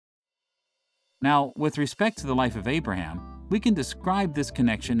Now, with respect to the life of Abraham, we can describe this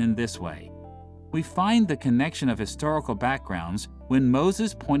connection in this way. We find the connection of historical backgrounds when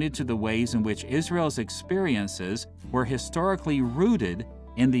Moses pointed to the ways in which Israel's experiences were historically rooted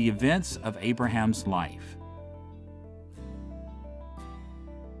in the events of Abraham's life.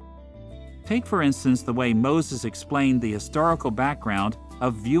 Take, for instance, the way Moses explained the historical background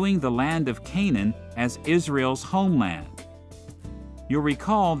of viewing the land of Canaan as Israel's homeland. You'll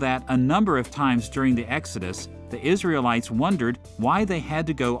recall that a number of times during the Exodus, the Israelites wondered why they had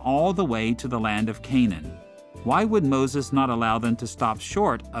to go all the way to the land of Canaan. Why would Moses not allow them to stop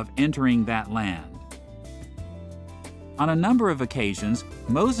short of entering that land? On a number of occasions,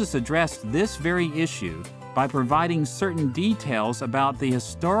 Moses addressed this very issue by providing certain details about the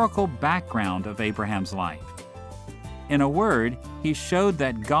historical background of Abraham's life. In a word, he showed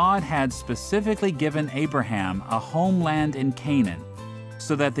that God had specifically given Abraham a homeland in Canaan,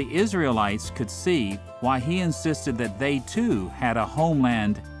 so that the Israelites could see why he insisted that they too had a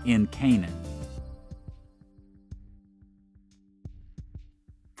homeland in Canaan.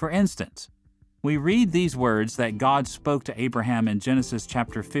 For instance, we read these words that God spoke to Abraham in Genesis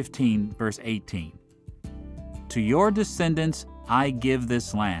chapter 15, verse 18. "To your descendants I give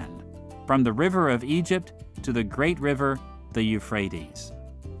this land, from the river of Egypt to the great river, the Euphrates."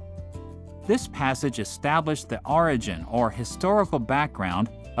 This passage established the origin or historical background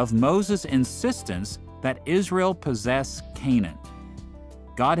of Moses' insistence that Israel possess Canaan.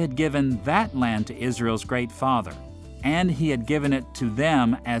 God had given that land to Israel's great father, and he had given it to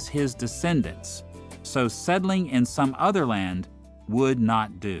them as his descendants, so settling in some other land would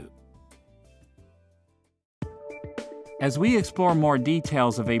not do. As we explore more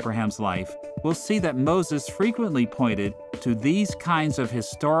details of Abraham's life, we'll see that Moses frequently pointed to these kinds of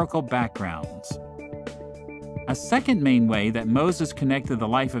historical backgrounds. A second main way that Moses connected the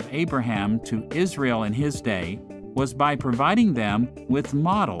life of Abraham to Israel in his day was by providing them with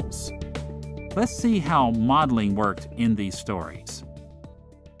models. Let's see how modeling worked in these stories.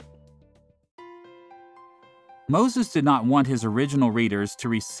 Moses did not want his original readers to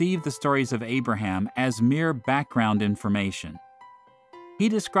receive the stories of Abraham as mere background information. He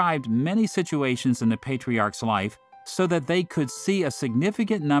described many situations in the patriarch's life so that they could see a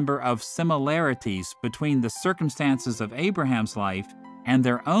significant number of similarities between the circumstances of Abraham's life and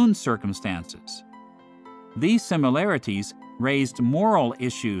their own circumstances. These similarities raised moral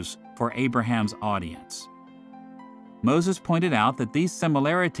issues for Abraham's audience. Moses pointed out that these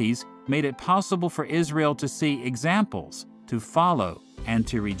similarities made it possible for Israel to see examples, to follow, and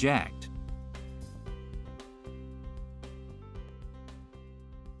to reject.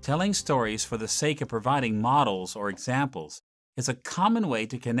 Telling stories for the sake of providing models or examples is a common way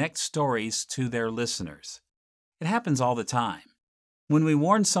to connect stories to their listeners. It happens all the time. When we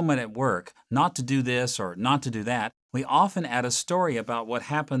warn someone at work not to do this or not to do that, we often add a story about what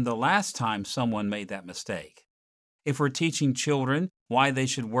happened the last time someone made that mistake. If we're teaching children why they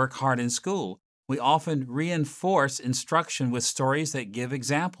should work hard in school, we often reinforce instruction with stories that give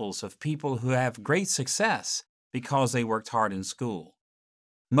examples of people who have great success because they worked hard in school.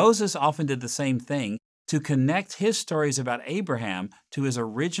 Moses often did the same thing to connect his stories about Abraham to his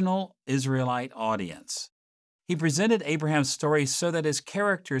original Israelite audience. He presented Abraham's story so that his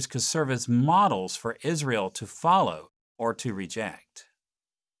characters could serve as models for Israel to follow or to reject.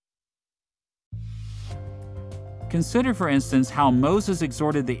 Consider, for instance, how Moses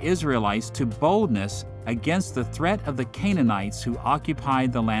exhorted the Israelites to boldness against the threat of the Canaanites who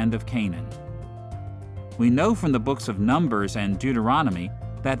occupied the land of Canaan. We know from the books of Numbers and Deuteronomy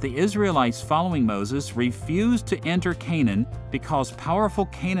that the Israelites following Moses refused to enter Canaan because powerful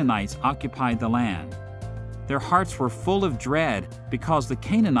Canaanites occupied the land. Their hearts were full of dread because the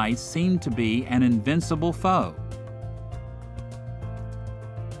Canaanites seemed to be an invincible foe.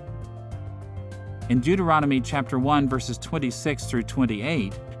 In Deuteronomy chapter 1, verses 26 through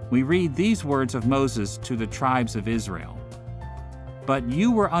 28, we read these words of Moses to the tribes of Israel. "But you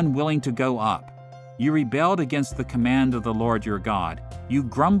were unwilling to go up. You rebelled against the command of the Lord your God. You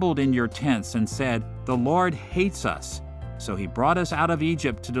grumbled in your tents and said, 'The Lord hates us.' So he brought us out of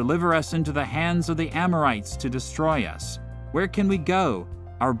Egypt to deliver us into the hands of the Amorites to destroy us. Where can we go?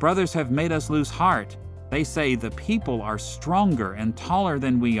 Our brothers have made us lose heart. They say, 'The people are stronger and taller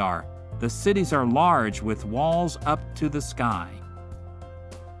than we are. The cities are large with walls up to the sky.'"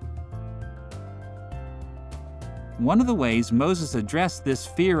 One of the ways Moses addressed this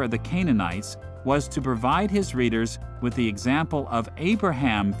fear of the Canaanites was to provide his readers with the example of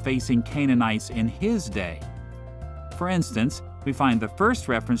Abraham facing Canaanites in his day. For instance, we find the first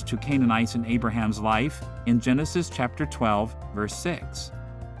reference to Canaanites in Abraham's life in Genesis chapter 12, verse 6.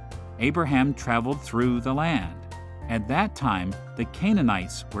 Abraham traveled through the land. At that time, the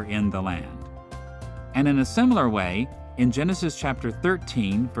Canaanites were in the land. And in a similar way, in Genesis chapter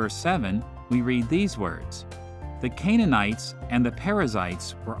 13, verse 7, we read these words, "The Canaanites and the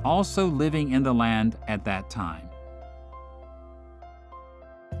Perizzites were also living in the land at that time."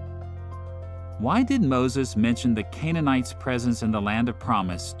 Why did Moses mention the Canaanites' presence in the land of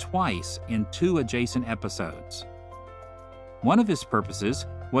promise twice in 2 adjacent episodes? One of his purposes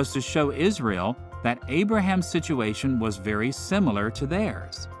was to show Israel that Abraham's situation was very similar to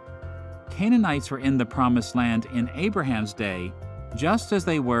theirs. Canaanites were in the promised land in Abraham's day, just as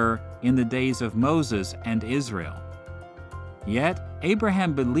they were in the days of Moses and Israel. Yet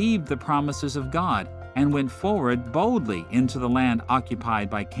Abraham believed the promises of God and went forward boldly into the land occupied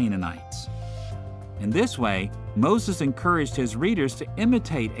by Canaanites. In this way, Moses encouraged his readers to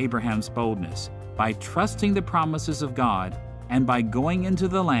imitate Abraham's boldness by trusting the promises of God and by going into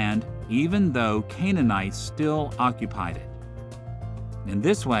the land even though Canaanites still occupied it. In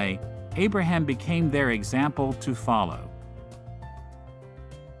this way, Abraham became their example to follow.